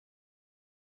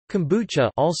Kombucha,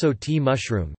 also tea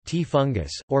mushroom, tea fungus,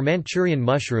 or Manchurian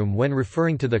mushroom when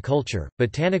referring to the culture,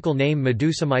 botanical name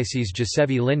Medusamyces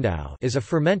gisevi lindau, is a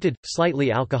fermented,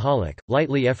 slightly alcoholic,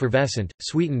 lightly effervescent,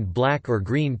 sweetened black or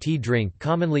green tea drink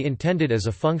commonly intended as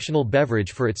a functional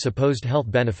beverage for its supposed health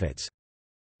benefits.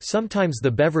 Sometimes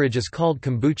the beverage is called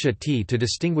kombucha tea to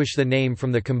distinguish the name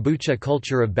from the kombucha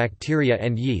culture of bacteria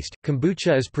and yeast.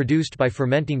 Kombucha is produced by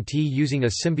fermenting tea using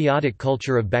a symbiotic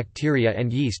culture of bacteria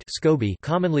and yeast, SCOBY,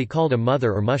 commonly called a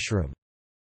mother or mushroom.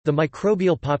 The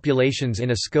microbial populations in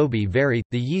a SCOBY vary.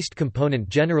 The yeast component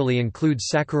generally includes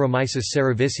Saccharomyces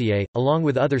cerevisiae, along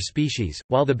with other species,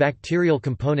 while the bacterial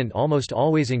component almost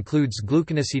always includes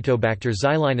Gluconeacetobacter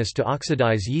xylinus to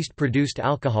oxidize yeast-produced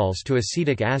alcohols to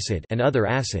acetic acid and other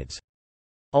acids.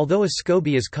 Although a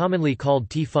SCOBY is commonly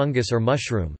called tea fungus or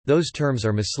mushroom, those terms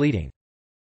are misleading.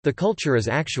 The culture is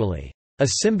actually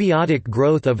a symbiotic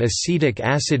growth of acetic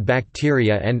acid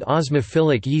bacteria and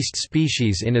osmophilic yeast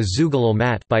species in a zooglal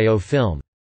mat biofilm.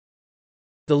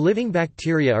 The living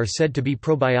bacteria are said to be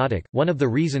probiotic, one of the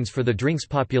reasons for the drink's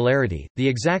popularity. The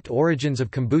exact origins of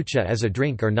kombucha as a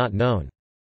drink are not known.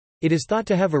 It is thought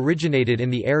to have originated in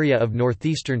the area of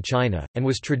northeastern China, and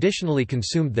was traditionally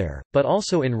consumed there, but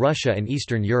also in Russia and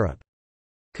Eastern Europe.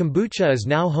 Kombucha is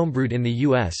now homebrewed in the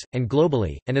US and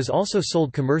globally, and is also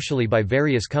sold commercially by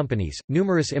various companies.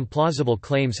 Numerous implausible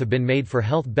claims have been made for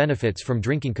health benefits from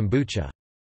drinking kombucha.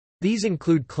 These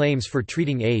include claims for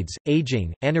treating AIDS,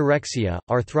 aging, anorexia,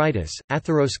 arthritis,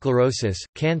 atherosclerosis,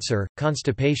 cancer,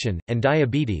 constipation, and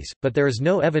diabetes, but there is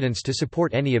no evidence to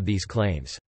support any of these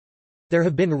claims. There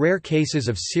have been rare cases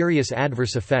of serious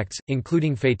adverse effects,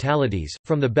 including fatalities,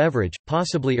 from the beverage,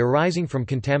 possibly arising from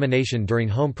contamination during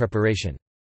home preparation.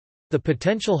 The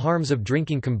potential harms of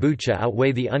drinking kombucha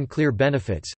outweigh the unclear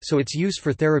benefits, so its use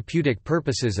for therapeutic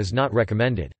purposes is not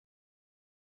recommended.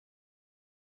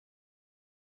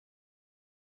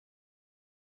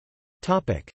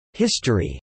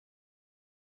 History.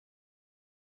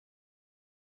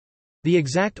 The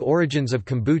exact origins of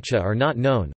kombucha are not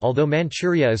known, although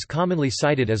Manchuria is commonly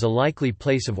cited as a likely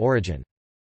place of origin.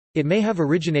 It may have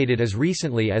originated as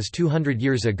recently as 200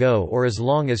 years ago or as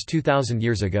long as 2,000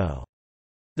 years ago.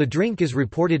 The drink is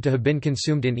reported to have been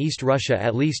consumed in East Russia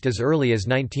at least as early as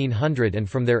 1900 and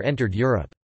from there entered Europe.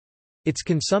 Its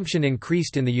consumption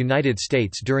increased in the United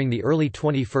States during the early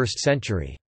 21st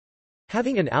century.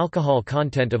 Having an alcohol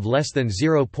content of less than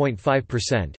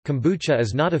 0.5%, kombucha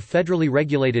is not a federally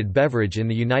regulated beverage in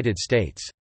the United States.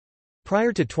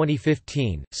 Prior to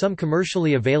 2015, some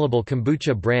commercially available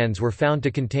kombucha brands were found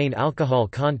to contain alcohol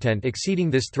content exceeding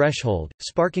this threshold,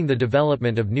 sparking the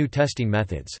development of new testing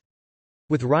methods.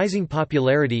 With rising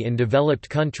popularity in developed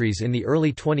countries in the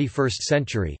early 21st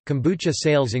century, kombucha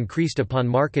sales increased upon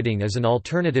marketing as an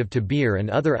alternative to beer and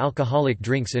other alcoholic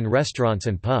drinks in restaurants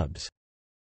and pubs.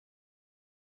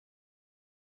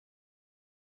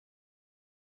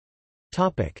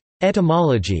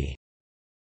 Etymology.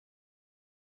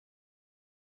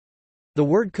 The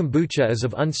word kombucha is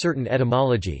of uncertain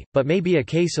etymology, but may be a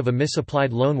case of a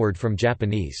misapplied loanword from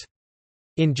Japanese.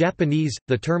 In Japanese,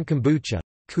 the term kombucha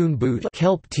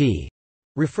kelp tea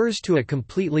refers to a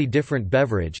completely different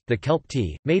beverage, the kelp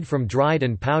tea, made from dried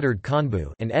and powdered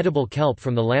konbu, an edible kelp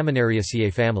from the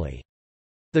Laminariaceae family.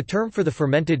 The term for the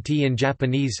fermented tea in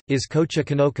Japanese is kocha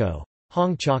kanoko,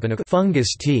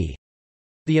 fungus tea.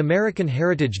 The American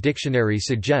Heritage Dictionary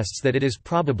suggests that it is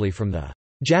probably from the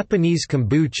Japanese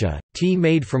kombucha, tea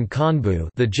made from konbu,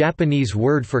 the Japanese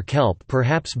word for kelp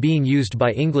perhaps being used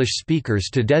by English speakers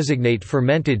to designate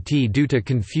fermented tea due to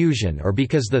confusion or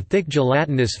because the thick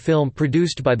gelatinous film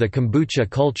produced by the kombucha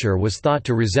culture was thought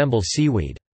to resemble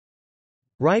seaweed.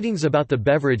 Writings about the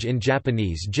beverage in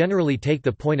Japanese generally take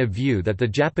the point of view that the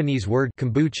Japanese word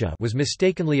kombucha was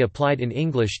mistakenly applied in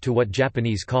English to what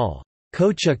Japanese call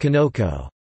kocha kanoko.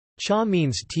 Cha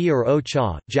means tea or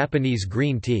o-cha, Japanese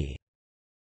green tea.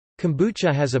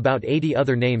 Kombucha has about 80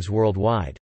 other names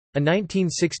worldwide. A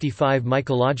 1965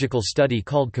 mycological study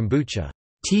called kombucha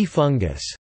tea fungus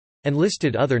and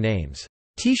listed other names.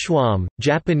 Teashwam,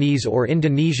 Japanese or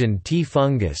Indonesian tea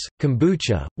fungus,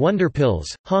 kombucha, wonderpills,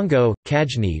 hongo,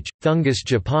 kajnij, fungus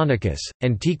japonicus,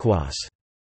 and tikwas.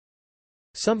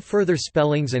 Some further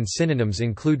spellings and synonyms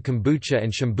include kombucha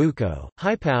and shimbuko,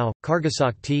 haipao,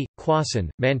 kargasak tea, kwasan,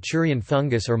 Manchurian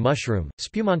fungus or mushroom,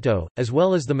 spumanto, as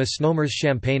well as the misnomers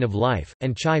champagne of life,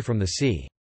 and chai from the sea.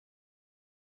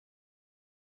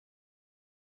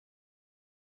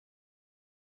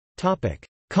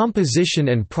 Composition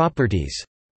and properties.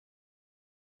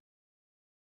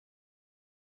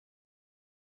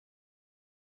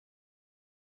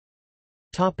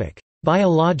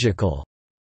 Biological.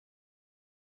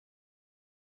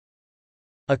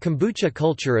 A kombucha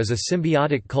culture is a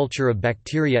symbiotic culture of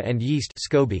bacteria and yeast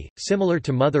 (SCOBY), similar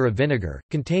to mother of vinegar,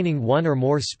 containing one or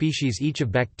more species each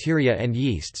of bacteria and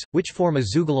yeasts, which form a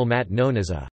zooglal mat known as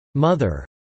a mother.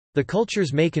 The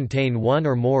cultures may contain one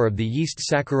or more of the yeast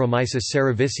Saccharomyces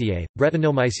cerevisiae,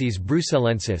 Brettanomyces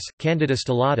bruxellensis, Candida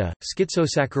stellata,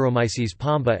 Schizosaccharomyces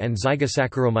pomba and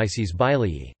Zygosaccharomyces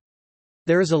bailii.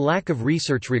 There is a lack of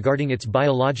research regarding its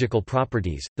biological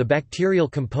properties. The bacterial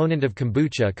component of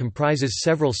kombucha comprises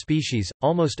several species,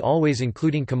 almost always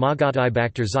including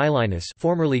Komagotibacter xylinus,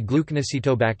 formerly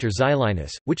Gluconicetobacter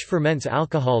xylinus, which ferments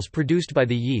alcohols produced by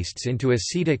the yeasts into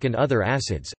acetic and other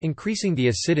acids, increasing the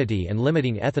acidity and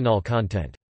limiting ethanol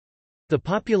content. The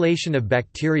population of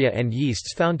bacteria and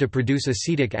yeasts found to produce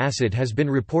acetic acid has been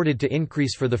reported to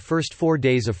increase for the first 4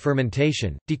 days of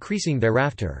fermentation, decreasing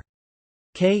thereafter.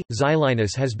 K.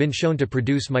 xylinus has been shown to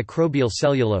produce microbial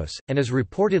cellulose, and is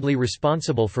reportedly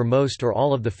responsible for most or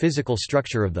all of the physical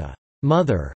structure of the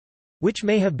mother, which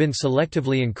may have been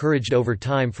selectively encouraged over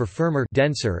time for firmer,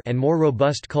 denser, and more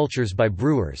robust cultures by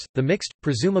brewers. The mixed,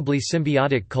 presumably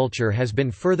symbiotic culture has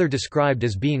been further described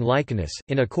as being lichenous,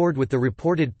 in accord with the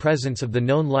reported presence of the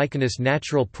known lichenous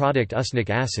natural product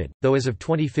usnic acid, though as of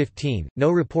 2015,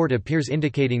 no report appears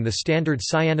indicating the standard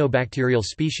cyanobacterial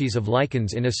species of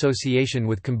lichens in association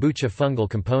with kombucha fungal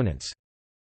components.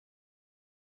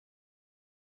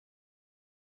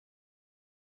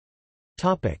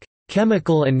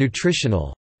 Chemical and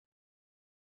nutritional.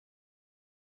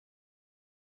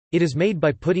 It is made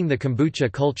by putting the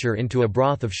kombucha culture into a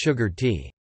broth of sugared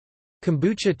tea.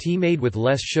 Kombucha tea made with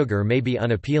less sugar may be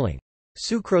unappealing.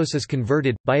 Sucrose is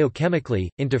converted, biochemically,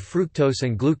 into fructose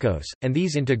and glucose, and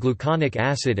these into gluconic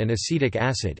acid and acetic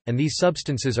acid, and these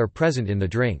substances are present in the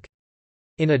drink.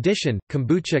 In addition,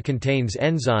 kombucha contains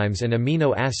enzymes and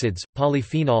amino acids,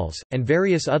 polyphenols, and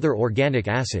various other organic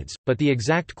acids, but the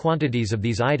exact quantities of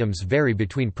these items vary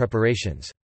between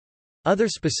preparations. Other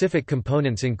specific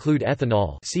components include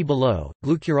ethanol, see below,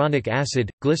 glucuronic acid,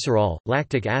 glycerol,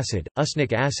 lactic acid,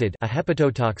 usnic acid, a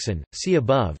hepatotoxin, see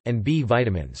above, and B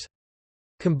vitamins.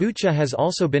 Kombucha has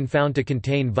also been found to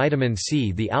contain vitamin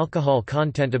C. The alcohol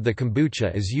content of the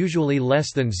kombucha is usually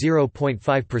less than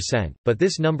 0.5%, but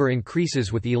this number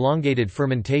increases with elongated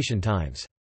fermentation times.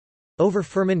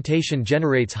 Over-fermentation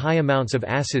generates high amounts of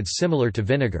acids similar to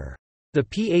vinegar. The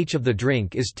pH of the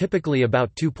drink is typically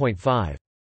about 2.5.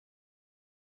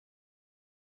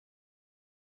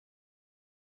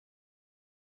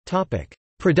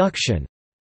 Production.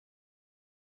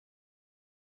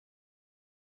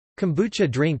 Kombucha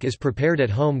drink is prepared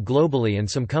at home globally and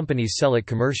some companies sell it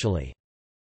commercially.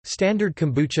 Standard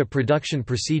kombucha production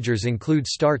procedures include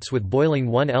starts with boiling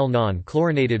 1 L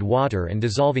non-chlorinated water and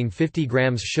dissolving 50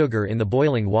 grams sugar in the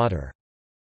boiling water.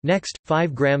 Next,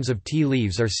 5 grams of tea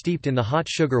leaves are steeped in the hot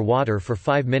sugar water for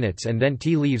 5 minutes and then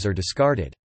tea leaves are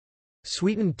discarded.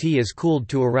 Sweetened tea is cooled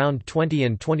to around 20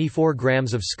 and 24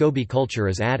 grams of SCOBY culture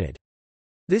is added.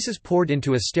 This is poured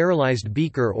into a sterilized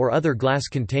beaker or other glass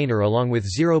container along with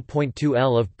 0.2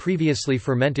 L of previously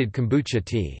fermented kombucha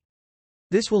tea.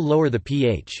 This will lower the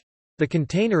pH. The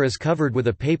container is covered with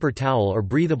a paper towel or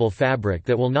breathable fabric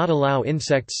that will not allow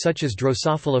insects such as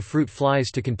Drosophila fruit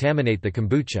flies to contaminate the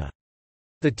kombucha.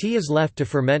 The tea is left to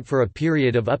ferment for a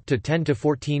period of up to 10 to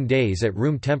 14 days at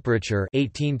room temperature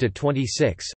 18 to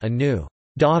 26. A new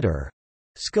daughter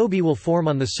SCOBY will form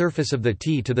on the surface of the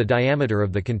tea to the diameter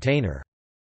of the container.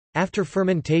 After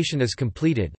fermentation is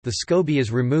completed, the SCOBY is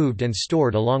removed and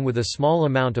stored along with a small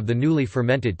amount of the newly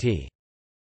fermented tea.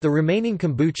 The remaining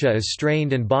kombucha is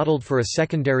strained and bottled for a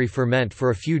secondary ferment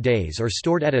for a few days or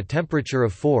stored at a temperature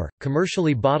of 4.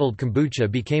 Commercially bottled kombucha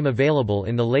became available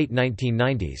in the late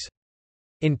 1990s.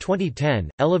 In 2010,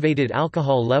 elevated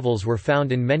alcohol levels were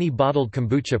found in many bottled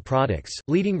kombucha products,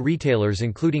 leading retailers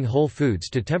including Whole Foods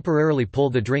to temporarily pull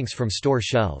the drinks from store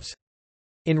shelves.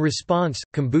 In response,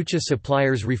 kombucha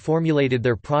suppliers reformulated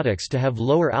their products to have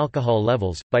lower alcohol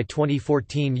levels. By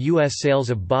 2014, U.S. sales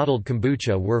of bottled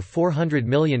kombucha were $400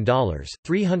 million,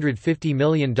 $350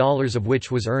 million of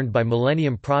which was earned by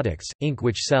Millennium Products, Inc.,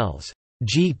 which sells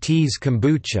GT's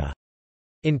kombucha.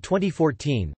 In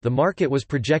 2014, the market was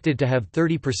projected to have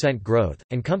 30% growth,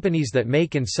 and companies that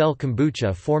make and sell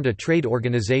kombucha formed a trade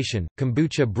organization,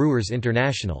 Kombucha Brewers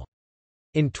International.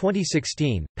 In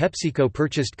 2016, PepsiCo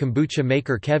purchased kombucha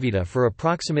maker Kevita for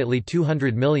approximately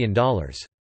 $200 million.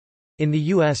 In the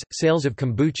U.S., sales of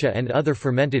kombucha and other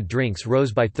fermented drinks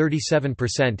rose by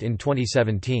 37% in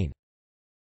 2017.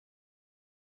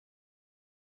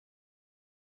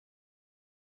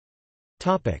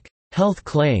 Health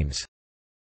claims.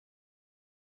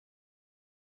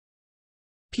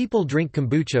 People drink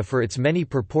kombucha for its many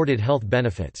purported health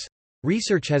benefits.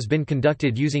 Research has been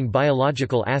conducted using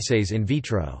biological assays in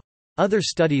vitro. Other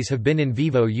studies have been in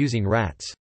vivo using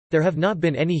rats. There have not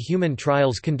been any human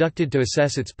trials conducted to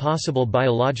assess its possible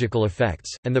biological effects,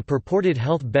 and the purported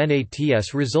health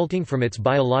benefits resulting from its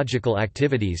biological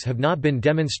activities have not been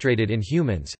demonstrated in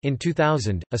humans. In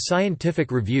 2000, a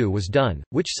scientific review was done,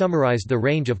 which summarized the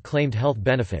range of claimed health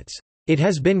benefits. It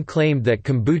has been claimed that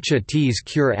kombucha teas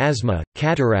cure asthma,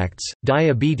 cataracts,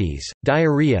 diabetes,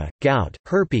 diarrhea, gout,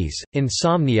 herpes,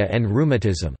 insomnia and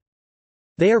rheumatism.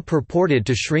 They are purported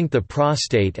to shrink the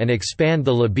prostate and expand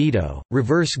the libido,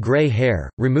 reverse gray hair,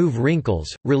 remove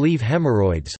wrinkles, relieve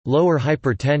hemorrhoids, lower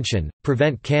hypertension,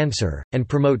 prevent cancer, and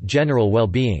promote general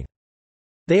well-being.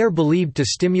 They are believed to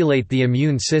stimulate the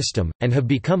immune system, and have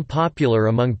become popular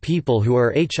among people who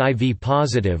are HIV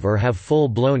positive or have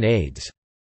full-blown AIDS.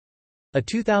 A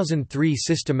 2003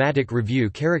 systematic review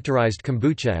characterized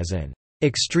kombucha as an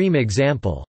extreme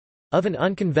example of an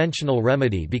unconventional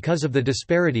remedy because of the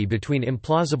disparity between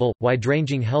implausible,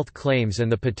 wide-ranging health claims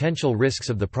and the potential risks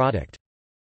of the product.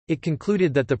 It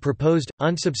concluded that the proposed,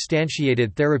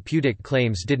 unsubstantiated therapeutic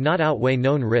claims did not outweigh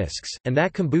known risks, and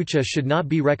that kombucha should not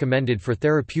be recommended for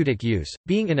therapeutic use,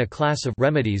 being in a class of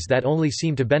remedies that only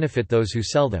seem to benefit those who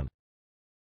sell them.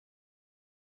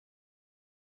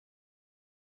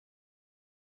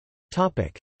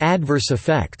 Adverse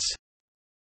effects.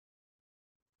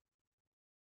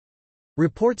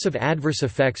 Reports of adverse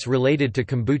effects related to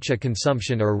kombucha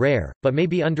consumption are rare, but may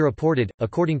be underreported,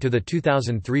 according to the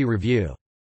 2003 review.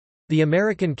 The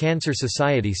American Cancer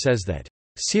Society says that,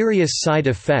 "...serious side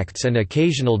effects and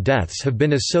occasional deaths have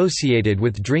been associated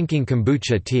with drinking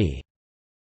kombucha tea."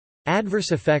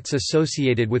 Adverse effects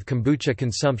associated with kombucha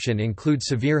consumption include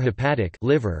severe hepatic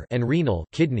liver and renal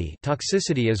kidney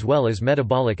toxicity as well as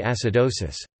metabolic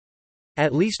acidosis.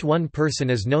 At least one person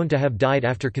is known to have died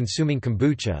after consuming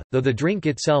kombucha, though the drink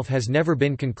itself has never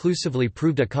been conclusively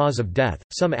proved a cause of death.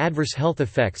 Some adverse health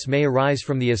effects may arise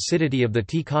from the acidity of the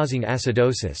tea causing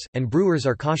acidosis, and brewers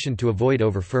are cautioned to avoid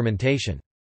over-fermentation.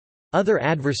 Other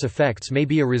adverse effects may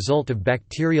be a result of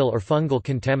bacterial or fungal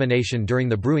contamination during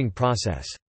the brewing process.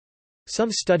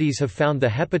 Some studies have found the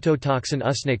hepatotoxin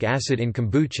usnic acid in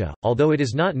kombucha, although it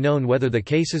is not known whether the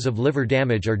cases of liver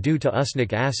damage are due to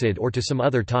usnic acid or to some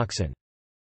other toxin.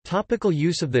 Topical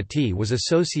use of the tea was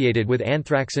associated with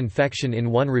anthrax infection in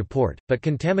one report, but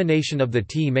contamination of the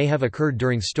tea may have occurred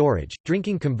during storage.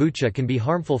 Drinking kombucha can be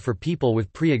harmful for people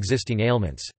with pre-existing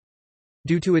ailments.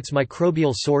 Due to its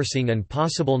microbial sourcing and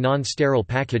possible non-sterile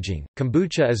packaging,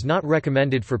 kombucha is not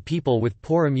recommended for people with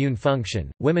poor immune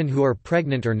function, women who are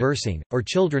pregnant or nursing, or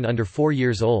children under 4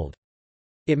 years old.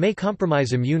 It may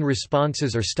compromise immune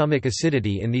responses or stomach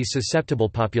acidity in these susceptible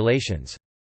populations.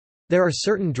 There are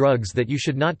certain drugs that you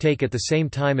should not take at the same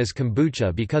time as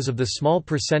kombucha because of the small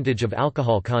percentage of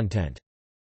alcohol content.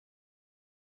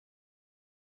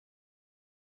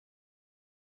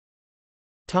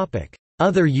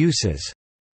 Other uses.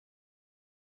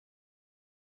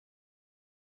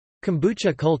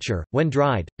 Kombucha culture, when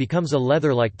dried, becomes a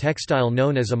leather-like textile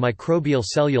known as a microbial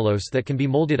cellulose that can be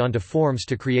molded onto forms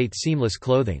to create seamless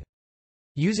clothing.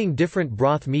 Using different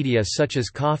broth media such as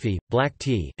coffee, black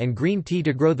tea, and green tea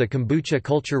to grow the kombucha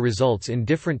culture results in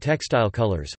different textile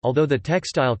colors, although the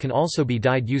textile can also be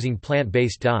dyed using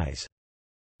plant-based dyes.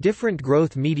 Different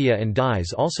growth media and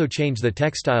dyes also change the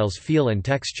textile's feel and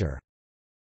texture.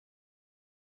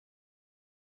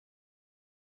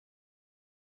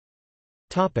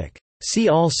 See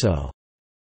also: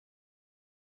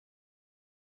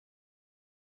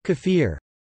 Kefir,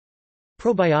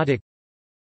 probiotic,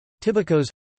 tobacco,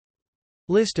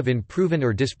 list of unproven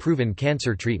or disproven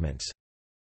cancer treatments.